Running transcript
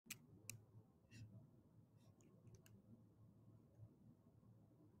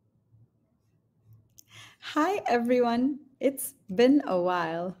Hi, everyone. It's been a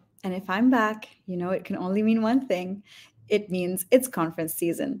while. And if I'm back, it can only mean one thing. It means it's conference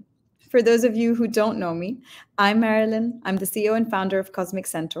season. For those of you who don't know me, I'm Marilyn. I'm the CEO and founder of Cosmic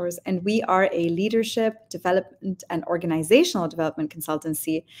Centaurs, and we are a leadership, development, and organizational development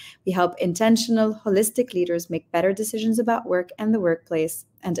consultancy. We help intentional, holistic leaders make better decisions about work and the workplace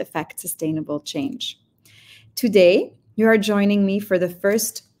and affect sustainable change. Today, you are joining me for the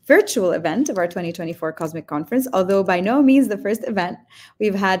first virtual event of our 2024 Cosmic Conference, although by no means the first event.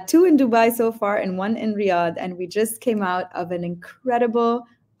 We've had two in Dubai so far and one in Riyadh, and we just came out of an incredible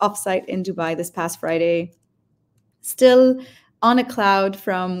offsite in Dubai this past Friday. Still on a cloud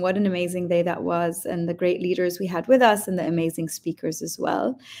from what an amazing day that was, and the great leaders we had with us and the amazing speakers as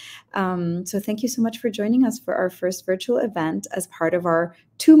well. So thank you so much for joining us for our first virtual event as part of our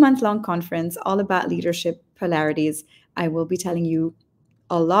 2-month-long conference all about leadership polarities. I will be telling you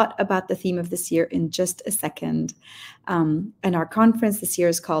a lot about the theme of this year in just a second. And our conference this year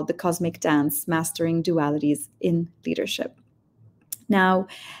is called The Cosmic Dance, Mastering Dualities in Leadership. Now,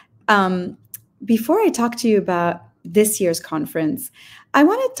 before I talk to you about this year's conference, I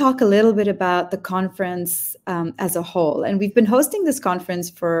want to talk a little bit about the conference as a whole. And we've been hosting this conference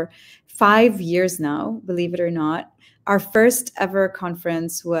for 5 years now, believe it or not. Our first ever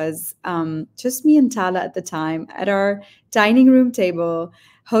conference was just me and Tala at the time at our dining room table,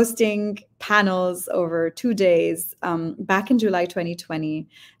 hosting panels over 2 days back in July 2020,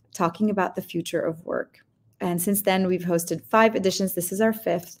 talking about the future of work. And since then, we've hosted 5 editions. This is our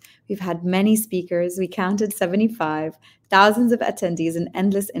 5th. We've had many speakers. We counted 75, thousands of attendees, and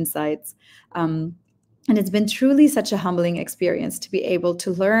endless insights. And it's been truly such a humbling experience to be able to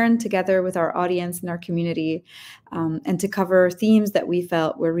learn together with our audience and our community and to cover themes that we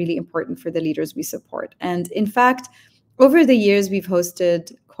felt were really important for the leaders we support. And in fact, over the years, we've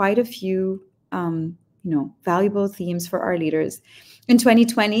hosted quite a few valuable themes for our leaders. In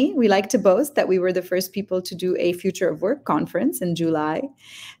 2020, we like to boast that we were the first people to do a Future of Work conference in July.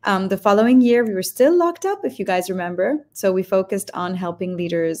 The following year, we were still locked up, if you guys remember. So we focused on helping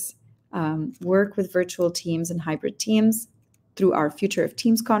leaders work with virtual teams and hybrid teams through our Future of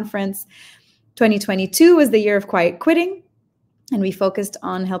Teams conference. 2022 was the year of quiet quitting, and we focused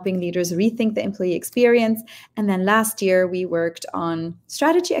on helping leaders rethink the employee experience. And then last year, we worked on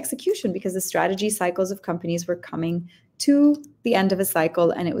strategy execution because the strategy cycles of companies were coming to the end of a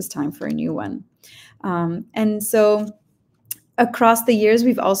cycle, and it was time for a new one. And so across the years,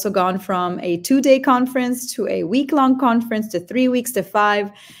 we've also gone from a 2-day conference to a week-long conference to 3 weeks to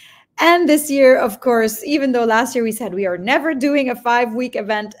 5. And this year, of course, even though last year we said we are never doing a 5-week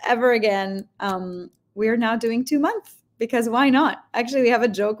event ever again, we are now doing 2 months. Because why not? Actually, we have a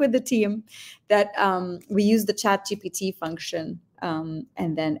joke with the team that we use the ChatGPT function.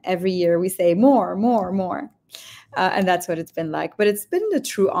 And then every year we say more, more, more. And that's what it's been like. But it's been a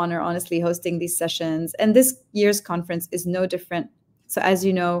true honor, honestly, hosting these sessions. And this year's conference is no different. So as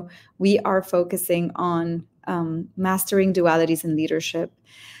you know, we are focusing on mastering dualities in leadership.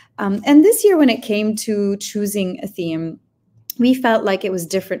 And this year, when it came to choosing a theme, we felt like it was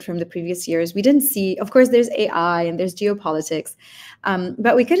different from the previous years. We didn't see, of course, there's AI and there's geopolitics,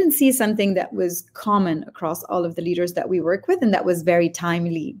 but we couldn't see something that was common across all of the leaders that we work with and that was very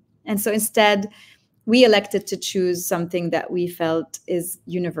timely. And so instead, we elected to choose something that we felt is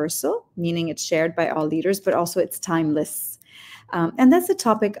universal, meaning it's shared by all leaders, but also it's timeless. And that's the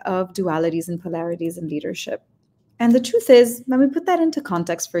topic of dualities and polarities in leadership. And the truth is, when we put that into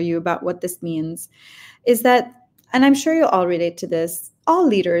context for you about what this means, is that, and I'm sure you'll all relate to this, all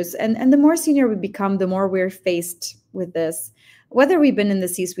leaders, and the more senior we become, the more we're faced with this. Whether we've been in the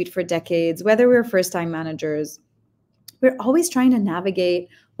C-suite for decades, whether we're first-time managers, we're always trying to navigate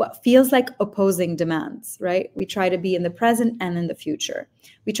what feels like opposing demands, right? We try to be in the present and in the future.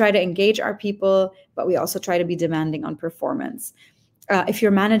 We try to engage our people, but we also try to be demanding on performance. If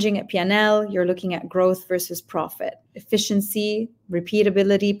you're managing a P&L, you're looking at growth versus profit, efficiency,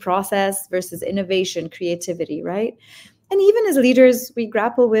 repeatability, process versus innovation, creativity, right? And even as leaders, we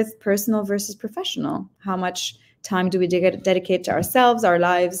grapple with personal versus professional. How much time do we dedicate to ourselves, our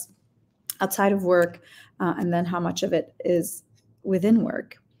lives, outside of work, and then how much of it is within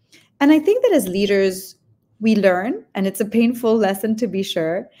work? And I think that as leaders, we learn, and it's a painful lesson to be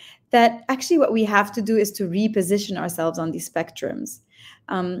sure, that actually what we have to do is to reposition ourselves on these spectrums.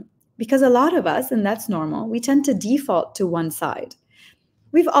 Because a lot of us, and that's normal, we tend to default to one side.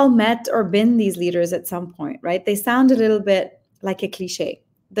 We've all met or been these leaders at some point, right? They sound a little bit like a cliche.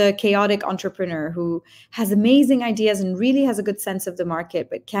 The chaotic entrepreneur who has amazing ideas and really has a good sense of the market,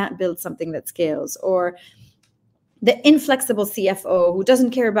 but can't build something that scales. Or the inflexible CFO who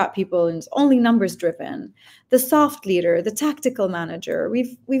doesn't care about people and is only numbers driven, the soft leader, the tactical manager.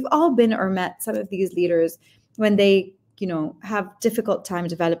 We've all been or met some of these leaders when they, have difficult time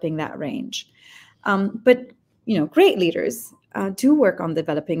developing that range. But great leaders do work on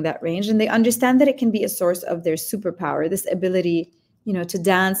developing that range, and they understand that it can be a source of their superpower. This ability, to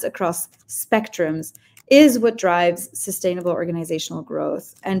dance across spectrums is what drives sustainable organizational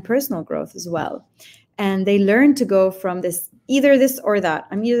growth and personal growth as well. And they learn to go from either this or that.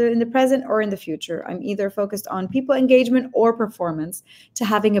 I'm either in the present or in the future. I'm either focused on people engagement or performance, to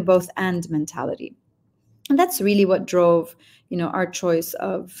having a both and mentality. And that's really what drove, our choice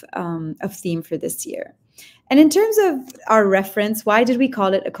of theme for this year. And in terms of our reference, why did we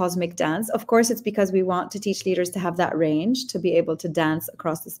call it a cosmic dance? Of course, it's because we want to teach leaders to have that range, to be able to dance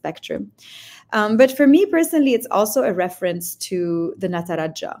across the spectrum. But for me personally, it's also a reference to the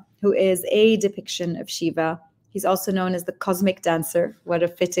Nataraja, who is a depiction of Shiva. He's also known as the cosmic dancer. What a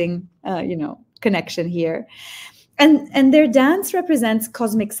fitting, connection here. And their dance represents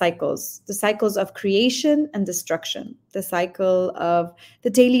cosmic cycles, the cycles of creation and destruction, the cycle of the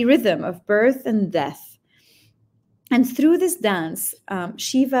daily rhythm of birth and death. And through this dance,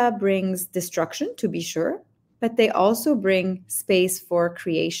 Shiva brings destruction, to be sure, but they also bring space for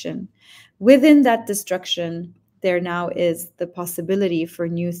creation. Within that destruction, there now is the possibility for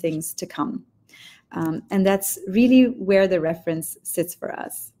new things to come. And that's really where the reference sits for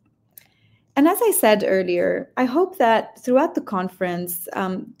us. And as I said earlier, I hope that throughout the conference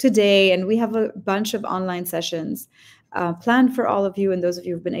today, and we have a bunch of online sessions planned for all of you and those of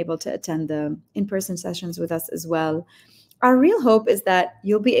you who've been able to attend the in-person sessions with us as well. Our real hope is that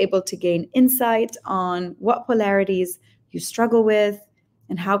you'll be able to gain insight on what polarities you struggle with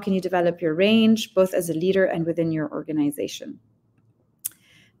and how can you develop your range, both as a leader and within your organization.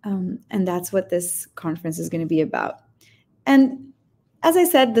 And that's what this conference is going to be about. And as I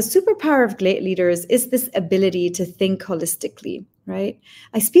said, the superpower of great leaders is this ability to think holistically, right?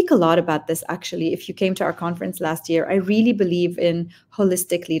 I speak a lot about this, actually. If you came to our conference last year, I really believe in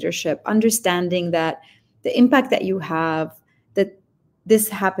holistic leadership, understanding that the impact that you have, that this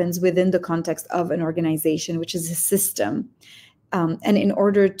happens within the context of an organization, which is a system. And in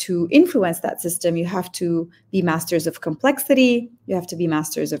order to influence that system, you have to be masters of complexity, you have to be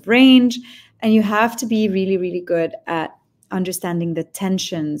masters of range, and you have to be really, really good at understanding the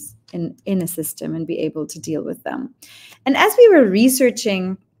tensions in a system and be able to deal with them. And as we were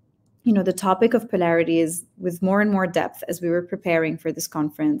researching, the topic of polarities with more and more depth as we were preparing for this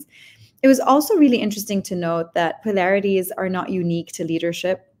conference, it was also really interesting to note that polarities are not unique to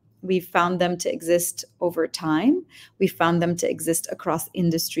leadership. We've found them to exist over time. We've found them to exist across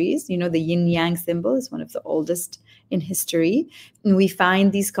industries. The yin-yang symbol is one of the oldest in history. And we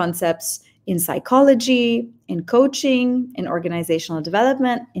find these concepts in psychology, in coaching, in organizational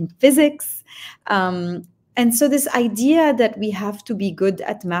development, in physics. And so this idea that we have to be good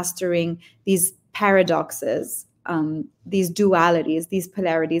at mastering these paradoxes, these dualities, these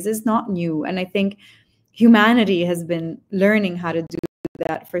polarities is not new. And I think humanity has been learning how to do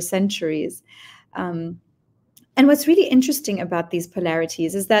that for centuries. And what's really interesting about these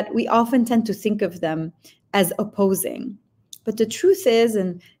polarities is that we often tend to think of them as opposing. But the truth is,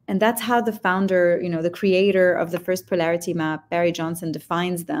 and that's how the founder, the creator of the first polarity map, Barry Johnson,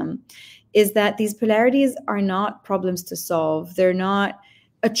 defines them, is that these polarities are not problems to solve. They're not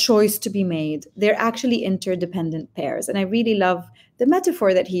a choice to be made. They're actually interdependent pairs. And I really love the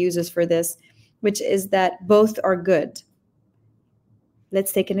metaphor that he uses for this, which is that both are good.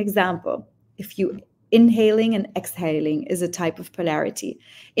 Let's take an example. If you inhaling and exhaling is a type of polarity.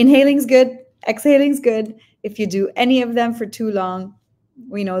 Inhaling's good, exhaling's good. If you do any of them for too long,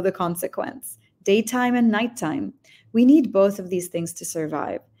 we know the consequence. Daytime and nighttime. We need both of these things to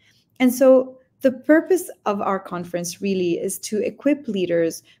survive. And so the purpose of our conference really is to equip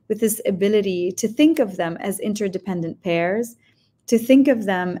leaders with this ability to think of them as interdependent pairs, to think of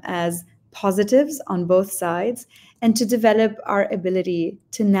them as positives on both sides, and to develop our ability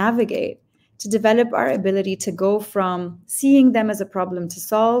to navigate, to develop our ability to go from seeing them as a problem to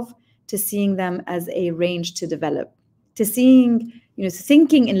solve to seeing them as a range to develop, to seeing,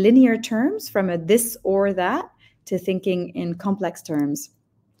 thinking in linear terms from a this or that, to thinking in complex terms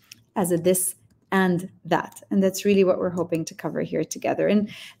as a this and that. And that's really what we're hoping to cover here together. And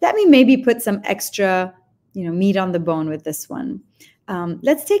let me maybe put some extra, meat on the bone with this one.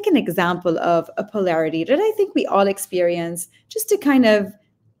 Let's take an example of a polarity that I think we all experience, just to kind of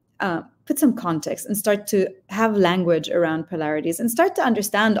put some context and start to have language around polarities and start to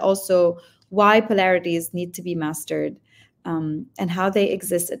understand also why polarities need to be mastered and how they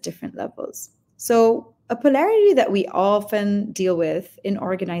exist at different levels. So A polarity that we often deal with in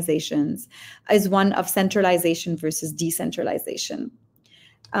organizations is one of centralization versus decentralization.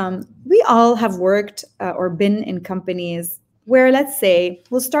 We all have worked or been in companies where, let's say,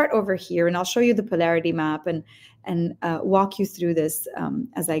 we'll start over here, and I'll show you the polarity map and walk you through this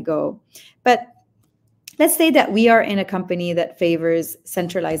as I go. But let's say that we are in a company that favors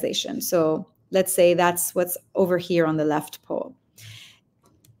centralization. So let's say that's what's over here on the left pole.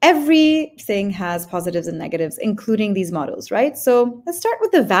 Everything has positives and negatives, including these models, right? So let's start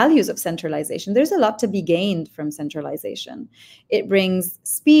with the values of centralization. There's a lot to be gained from centralization. It brings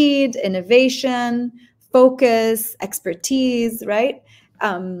speed, innovation, focus, expertise, right?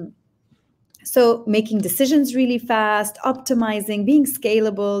 So making decisions really fast, optimizing, being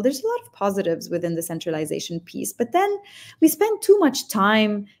scalable, there's a lot of positives within the centralization piece. But then we spend too much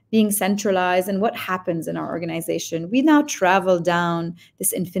time being centralized, and what happens in our organization? We now travel down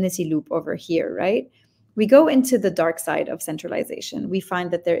this infinity loop over here, right? We go into the dark side of centralization. We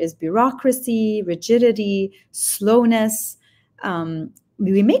find that there is bureaucracy, rigidity, slowness.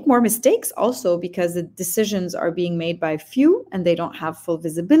 We make more mistakes also because the decisions are being made by few and they don't have full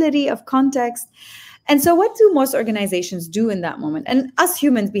visibility of context. And so what do most organizations do in that moment? And us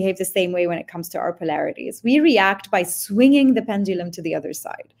humans behave the same way when it comes to our polarities. We react by swinging the pendulum to the other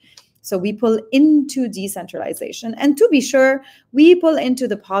side. So we pull into decentralization. And to be sure, we pull into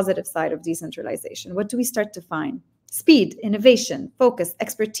the positive side of decentralization. What do we start to find? Speed, innovation, focus,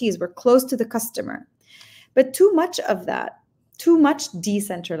 expertise. We're close to the customer. But too much of that, too much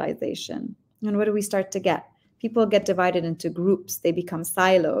decentralization. And what do we start to get? People get divided into groups. They become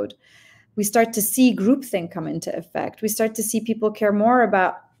siloed. We start to see groupthink come into effect. We start to see people care more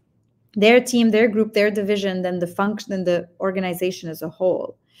about their team, their group, their division than the function, than the organization as a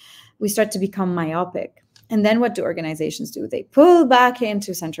whole. We start to become myopic. And then what do organizations do? They pull back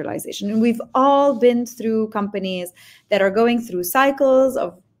into centralization. And we've all been through companies that are going through cycles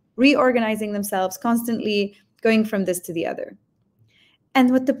of reorganizing themselves, constantly going from this to the other.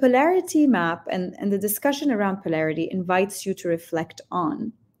 And what the polarity map and the discussion around polarity invites you to reflect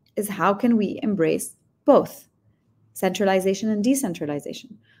on is how can we embrace both centralization and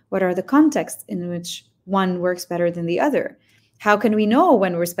decentralization? What are the contexts in which one works better than the other? How can we know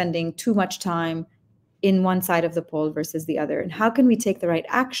when we're spending too much time in one side of the pole versus the other? And how can we take the right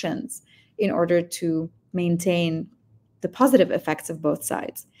actions in order to maintain the positive effects of both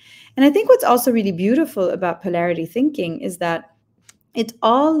sides? And I think what's also really beautiful about polarity thinking is that it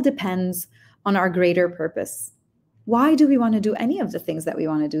all depends on our greater purpose. Why do we want to do any of the things that we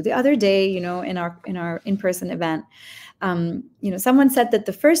want to do? The other day, in our in-person event, someone said that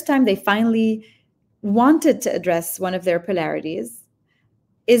the first time they finally wanted to address one of their polarities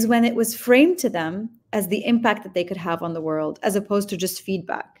is when it was framed to them as the impact that they could have on the world, as opposed to just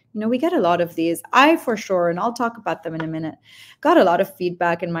feedback. We get a lot of these. I, for sure, and I'll talk about them in a minute, got a lot of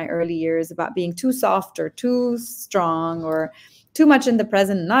feedback in my early years about being too soft or too strong or too much in the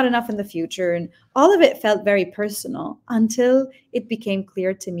present, not enough in the future. And all of it felt very personal until it became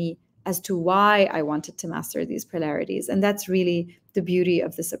clear to me as to why I wanted to master these polarities. And that's really the beauty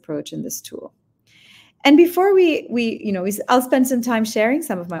of this approach and this tool. And before I'll spend some time sharing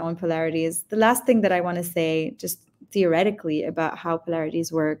some of my own polarities. The last thing that I want to say, just theoretically, about how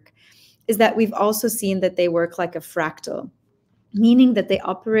polarities work is that we've also seen that they work like a fractal, meaning that they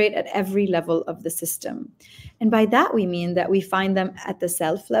operate at every level of the system. And by that, we mean that we find them at the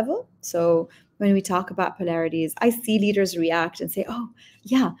self level. So when we talk about polarities, I see leaders react and say, oh,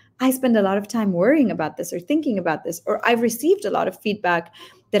 yeah, I spend a lot of time worrying about this or thinking about this, or I've received a lot of feedback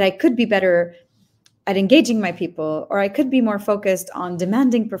that I could be better at engaging my people, or I could be more focused on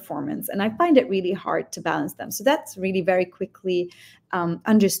demanding performance. And I find it really hard to balance them. So that's really very quickly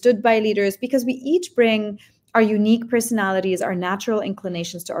understood by leaders because we each bring our unique personalities, our natural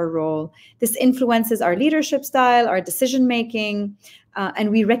inclinations to our role. This influences our leadership style, our decision-making, and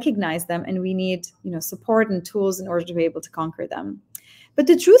we recognize them and we need support and tools in order to be able to conquer them. But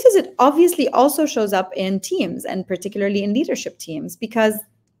the truth is it obviously also shows up in teams and particularly in leadership teams because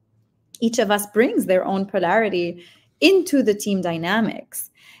each of us brings their own polarity into the team dynamics.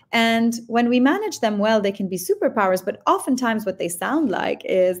 And when we manage them well, they can be superpowers, but oftentimes what they sound like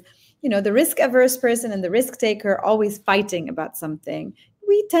is, the risk-averse person and the risk taker always fighting about something.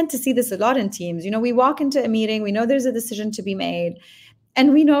 We tend to see this a lot in teams. We walk into a meeting, we know there's a decision to be made,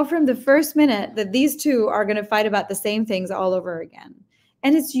 and we know from the first minute that these two are going to fight about the same things all over again.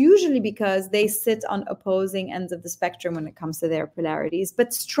 And it's usually because they sit on opposing ends of the spectrum when it comes to their polarities.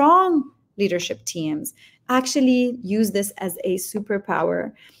 But strong leadership teams actually use this as a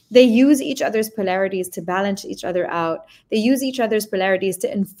superpower. They use each other's polarities to balance each other out. They use each other's polarities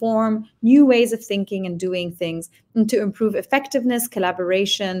to inform new ways of thinking and doing things, and to improve effectiveness,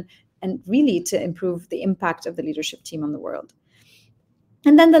 collaboration, and really to improve the impact of the leadership team on the world.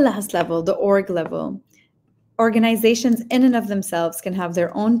 And then the last level, the org level. Organizations in and of themselves can have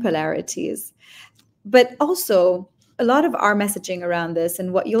their own polarities, but also a lot of our messaging around this,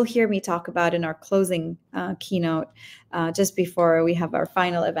 and what you'll hear me talk about in our closing keynote just before we have our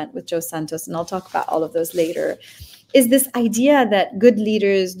final event with Joe Santos, and I'll talk about all of those later, is this idea that good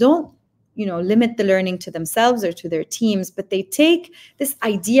leaders don't limit the learning to themselves or to their teams, but they take this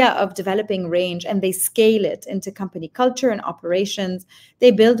idea of developing range and they scale it into company culture and operations. They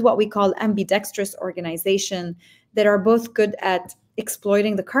build what we call ambidextrous organization that are both good at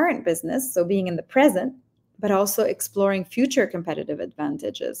exploiting the current business, so being in the present, but also exploring future competitive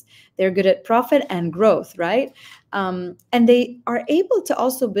advantages. They're good at profit and growth, right? And they are able to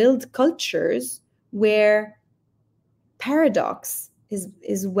also build cultures where paradox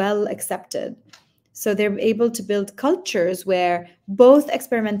is well accepted. So they're able to build cultures where both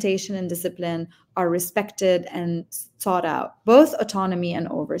experimentation and discipline are respected and sought out, both autonomy and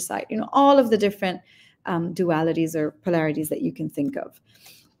oversight, all of the different dualities or polarities that you can think of.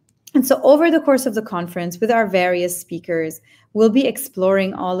 And so over the course of the conference, with our various speakers, we'll be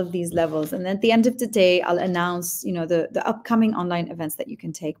exploring all of these levels. And at the end of the day, I'll announce, the upcoming online events that you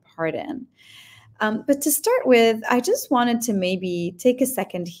can take part in. But to start with, I just wanted to maybe take a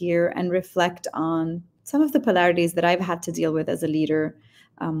second here and reflect on some of the polarities that I've had to deal with as a leader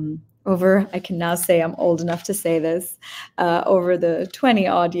I can now say I'm old enough to say this, over the 20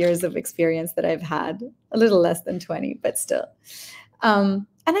 odd years of experience that I've had, a little less than 20, but still.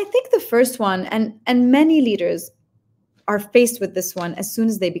 And I think the first one, and many leaders are faced with this one as soon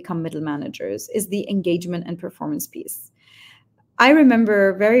as they become middle managers, is the engagement and performance piece. I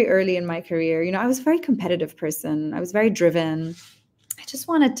remember very early in my career, I was a very competitive person. I was very driven. I just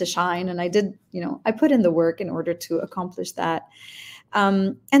wanted to shine. And I did, I put in the work in order to accomplish that.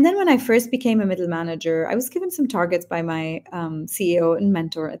 And then when I first became a middle manager, I was given some targets by my CEO and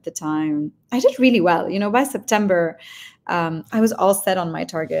mentor at the time. I did really well. By September, I was all set on my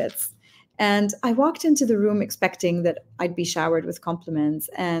targets. And I walked into the room expecting that I'd be showered with compliments.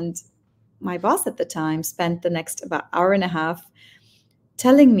 And my boss at the time spent the next about hour and a half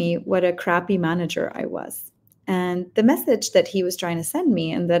telling me what a crappy manager I was. And the message that he was trying to send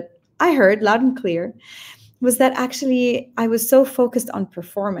me, and that I heard loud and clear, was that actually I was so focused on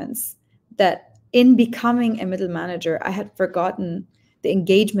performance that in becoming a middle manager, I had forgotten the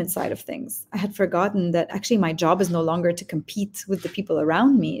engagement side of things. I had forgotten that actually my job is no longer to compete with the people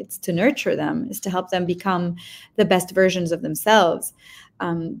around me. It's to nurture them, it's to help them become the best versions of themselves,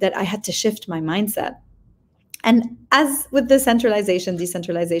 that I had to shift my mindset. And as with the centralization,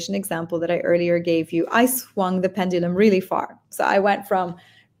 decentralization example that I earlier gave you, I swung the pendulum really far. So I went from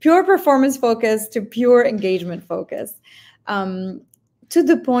pure performance focus to pure engagement focus, to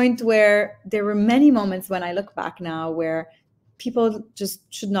the point where there were many moments when I look back now where people just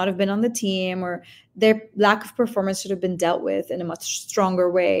should not have been on the team, or their lack of performance should have been dealt with in a much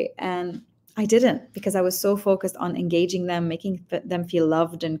stronger way. And I didn't, because I was so focused on engaging them, making them feel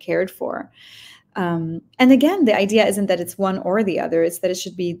loved and cared for. And again, the idea isn't that it's one or the other, it's that it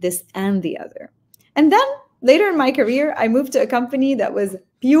should be this and the other. And then later in my career, I moved to a company that was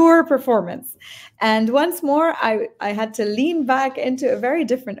pure performance. And once more, I had to lean back into a very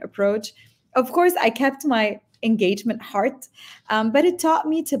different approach. Of course, I kept my engagement heart, but it taught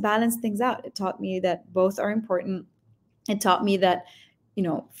me to balance things out. It taught me that both are important. It taught me that,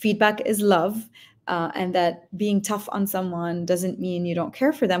 feedback is love, and that being tough on someone doesn't mean you don't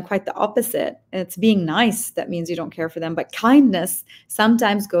care for them. Quite the opposite. It's being nice that means you don't care for them. But kindness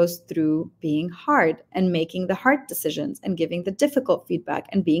sometimes goes through being hard and making the hard decisions and giving the difficult feedback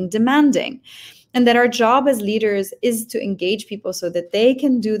and being demanding. And that our job as leaders is to engage people so that they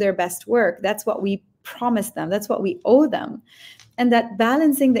can do their best work. That's what we promise them. That's what we owe them. And that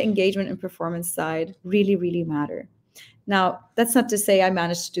balancing the engagement and performance side really, really matter. Now, that's not to say I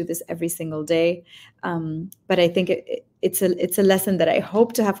managed to do this every single day, but I think it's a lesson that I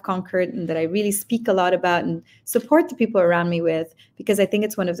hope to have conquered, and that I really speak a lot about and support the people around me with, because I think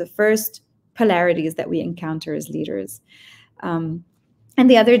it's one of the first polarities that we encounter as leaders. And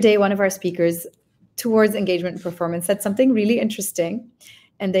the other day, one of our speakers towards engagement and performance said something really interesting.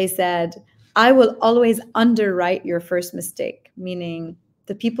 And they said, I will always underwrite your first mistake, meaning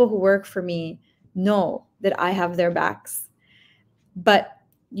the people who work for me know that I have their backs, but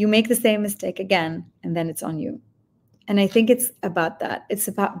you make the same mistake again, and then it's on you. And I think it's about that. It's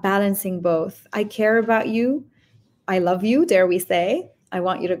about balancing both. I care about you. I love you, dare we say. I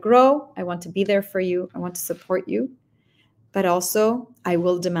want you to grow. I want to be there for you. I want to support you. But also, I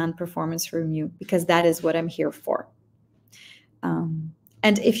will demand performance from you because that is what I'm here for.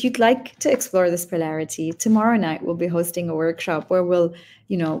 And if you'd like to explore this polarity, tomorrow night we'll be hosting a workshop where we'll,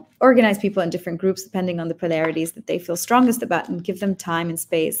 organize people in different groups depending on the polarities that they feel strongest about and give them time and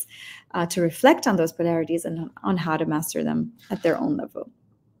space to reflect on those polarities and on how to master them at their own level.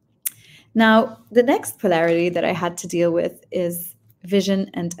 Now, the next polarity that I had to deal with is vision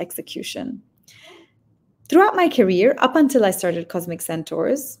and execution. Throughout my career, up until I started Cosmic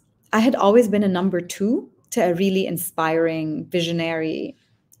Centaurs, I had always been a number 2 to a really inspiring, visionary,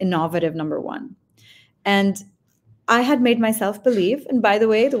 innovative number 1. And I had made myself believe, and by the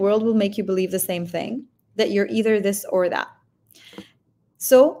way, the world will make you believe the same thing, that you're either this or that.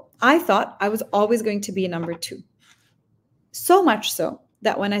 So I thought I was always going to be a number 2. So much so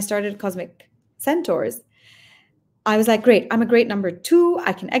that when I started Cosmic Centaurs, I was like, great, I'm a great number 2.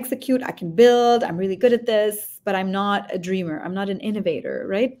 I can execute, I can build, I'm really good at this, but I'm not a dreamer. I'm not an innovator,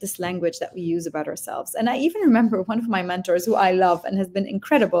 right? This language that we use about ourselves. And I even remember one of my mentors who I love and has been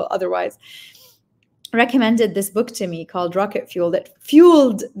incredible otherwise, recommended this book to me called Rocket Fuel that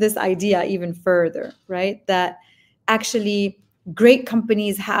fueled this idea even further, right? That actually great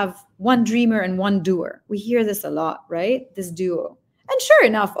companies have one dreamer and one doer. We hear this a lot, right? This duo. And sure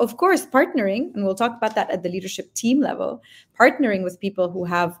enough, of course, partnering, and we'll talk about that at the leadership team level, partnering with people who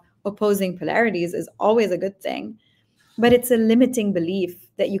have opposing polarities is always a good thing. But it's a limiting belief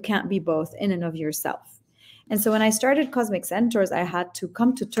that you can't be both in and of yourself. And so when I started Cosmic Centaurs, I had to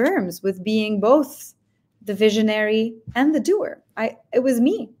come to terms with being both the visionary and the doer. It was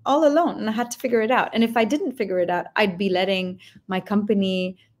me all alone, and I had to figure it out. And if I didn't figure it out, I'd be letting my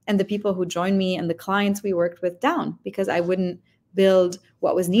company and the people who joined me and the clients we worked with down because I wouldn't build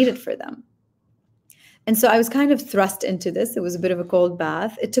what was needed for them. And so I was kind of thrust into this. It was a bit of a cold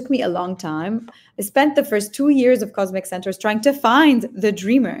bath. It took me a long time. I spent the first 2 years of Cosmic Centaurs trying to find the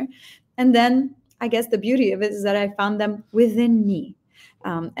dreamer. And then I guess the beauty of it is that I found them within me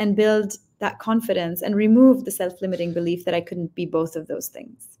and build that confidence and remove the self-limiting belief that I couldn't be both of those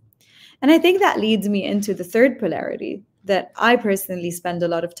things. And I think that leads me into the third polarity that I personally spend a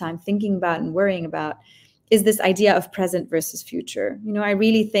lot of time thinking about and worrying about, is this idea of present versus future. I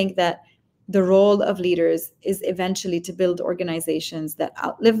really think that the role of leaders is eventually to build organizations that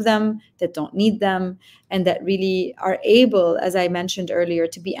outlive them, that don't need them, and that really are able, as I mentioned earlier,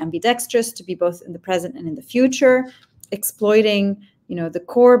 to be ambidextrous, to be both in the present and in the future, exploiting, the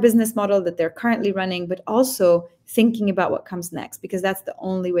core business model that they're currently running, but also thinking about what comes next, because that's the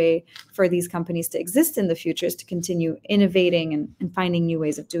only way for these companies to exist in the future, is to continue innovating and finding new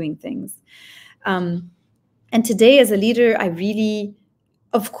ways of doing things. And today as a leader, I really,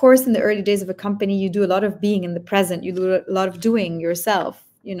 of course, in the early days of a company, you do a lot of being in the present. You do a lot of doing yourself.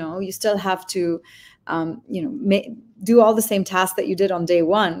 You still have to, do all the same tasks that you did on day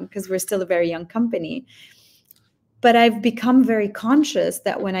one because we're still a very young company. But I've become very conscious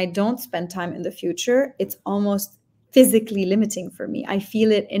that when I don't spend time in the future, it's almost physically limiting for me. I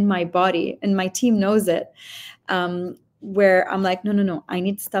feel it in my body, and my team knows it. Where I'm like, no, I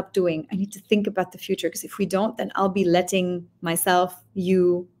need to stop doing. I need to think about the future, because if we don't, then I'll be letting myself,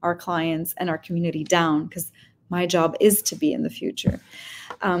 you, our clients, and our community down, because my job is to be in the future.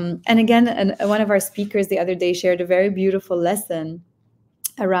 And again, one of our speakers the other day shared a very beautiful lesson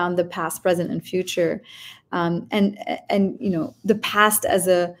around the past, present, and future. And the past as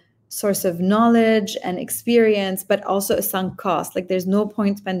a source of knowledge and experience, but also a sunk cost. Like, there's no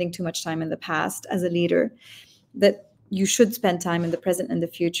point spending too much time in the past as a leader, that you should spend time in the present and the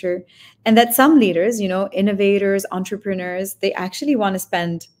future. And that some leaders, innovators, entrepreneurs, they actually want to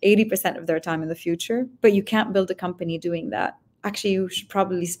spend 80% of their time in the future, but you can't build a company doing that. Actually, you should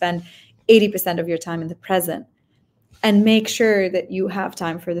probably spend 80% of your time in the present and make sure that you have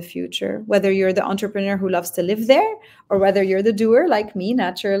time for the future, whether you're the entrepreneur who loves to live there, or whether you're the doer like me,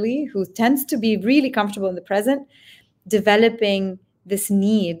 naturally, who tends to be really comfortable in the present. Developing this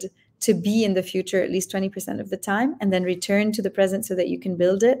need to be in the future at least 20% of the time and then return to the present so that you can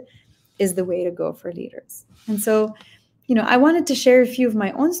build it is the way to go for leaders. And so, I wanted to share a few of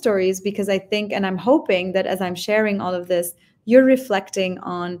my own stories, because I think, and I'm hoping that as I'm sharing all of this, you're reflecting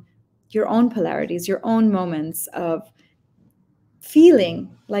on your own polarities, your own moments of feeling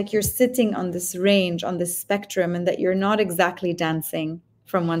like you're sitting on this range, on this spectrum, and that you're not exactly dancing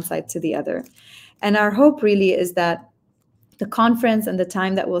from one side to the other. And our hope really is that the conference and the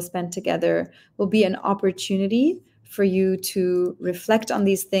time that we'll spend together will be an opportunity for you to reflect on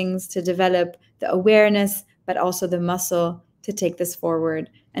these things, to develop the awareness, but also the muscle to take this forward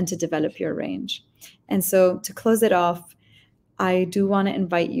and to develop your range. And so to close it off, I do want to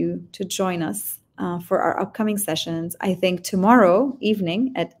invite you to join us for our upcoming sessions. I think tomorrow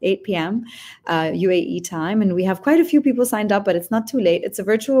evening at 8 p.m. UAE time, and we have quite a few people signed up, but it's not too late. It's a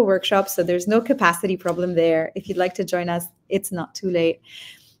virtual workshop, so there's no capacity problem there. If you'd like to join us, it's not too late,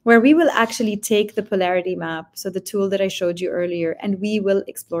 where we will actually take the polarity map, so the tool that I showed you earlier, and we will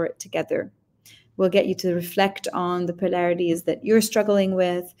explore it together. We'll get you to reflect on the polarities that you're struggling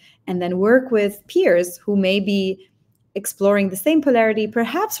with, and then work with peers who may be exploring the same polarity,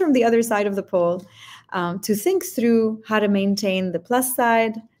 perhaps from the other side of the pole, to think through how to maintain the plus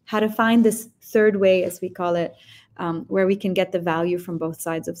side, how to find this third way, as we call it, where we can get the value from both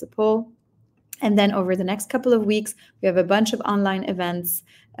sides of the pole. And then over the next couple of weeks, we have a bunch of online events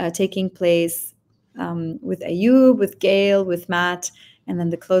taking place with Ayub, with Gail, with Matt, and then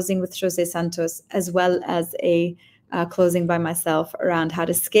the closing with Jose Santos, as well as a closing by myself around how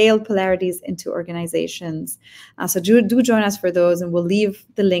to scale polarities into organizations. So do join us for those, and we'll leave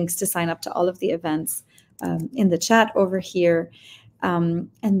the links to sign up to all of the events in the chat over here. And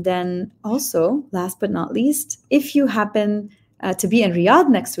then also, last but not least, if you happen to be in Riyadh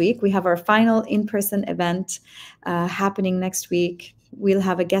next week, we have our final in-person event happening next week. We'll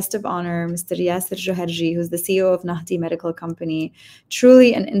have a guest of honor, Mr. Yasser Joherji, who's the CEO of Nahdi Medical Company,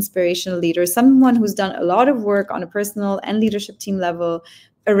 truly an inspirational leader, someone who's done a lot of work on a personal and leadership team level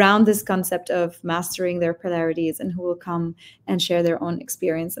around this concept of mastering their polarities, and who will come and share their own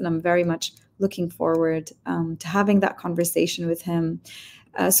experience. And I'm very much looking forward to having that conversation with him.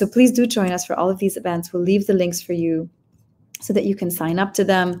 So please do join us for all of these events. We'll leave the links for you so that you can sign up to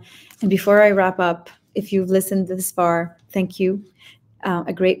them. And before I wrap up, if you've listened this far, thank you.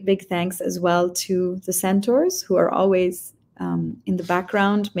 A great big thanks as well to the centaurs, who are always in the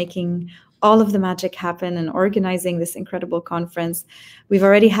background making all of the magic happen and organizing this incredible conference. We've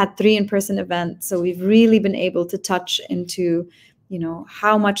already had 3 in-person events, so we've really been able to touch into,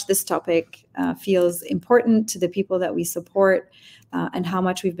 how much this topic feels important to the people that we support, and how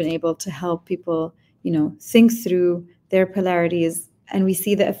much we've been able to help people, think through their polarities. And we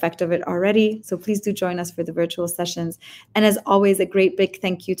see the effect of it already. So please do join us for the virtual sessions. And as always, a great big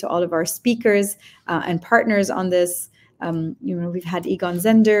thank you to all of our speakers and partners on this. We've had Egon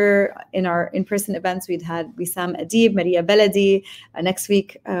Zender in our in-person events. We'd had Wissam Adib, Maria Beledi. Next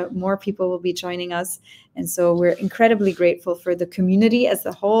week, more people will be joining us. And so we're incredibly grateful for the community as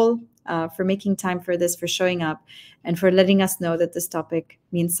a whole, for making time for this, for showing up, and for letting us know that this topic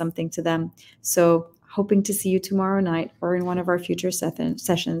means something to them. So hoping to see you tomorrow night or in one of our future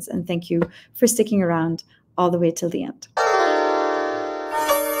sessions. And thank you for sticking around all the way till the end.